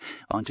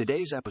On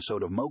today's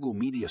episode of Mogul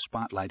Media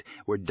Spotlight,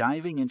 we're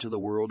diving into the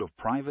world of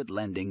private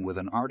lending with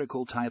an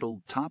article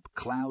titled Top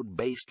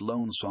Cloud-Based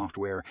Loan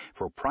Software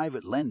for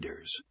Private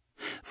Lenders,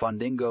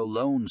 Fundingo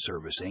Loan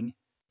Servicing.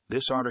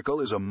 This article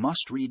is a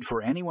must-read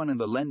for anyone in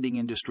the lending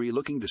industry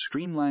looking to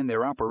streamline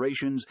their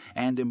operations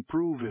and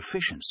improve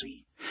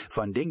efficiency.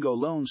 Fundingo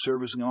Loan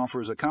Servicing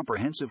offers a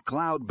comprehensive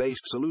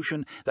cloud-based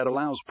solution that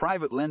allows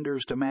private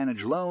lenders to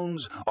manage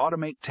loans,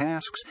 automate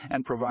tasks,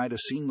 and provide a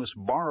seamless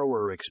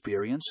borrower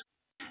experience.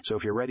 So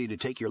if you're ready to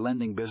take your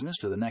lending business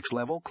to the next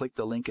level, click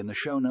the link in the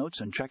show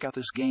notes and check out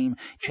this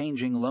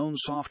game-changing loan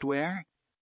software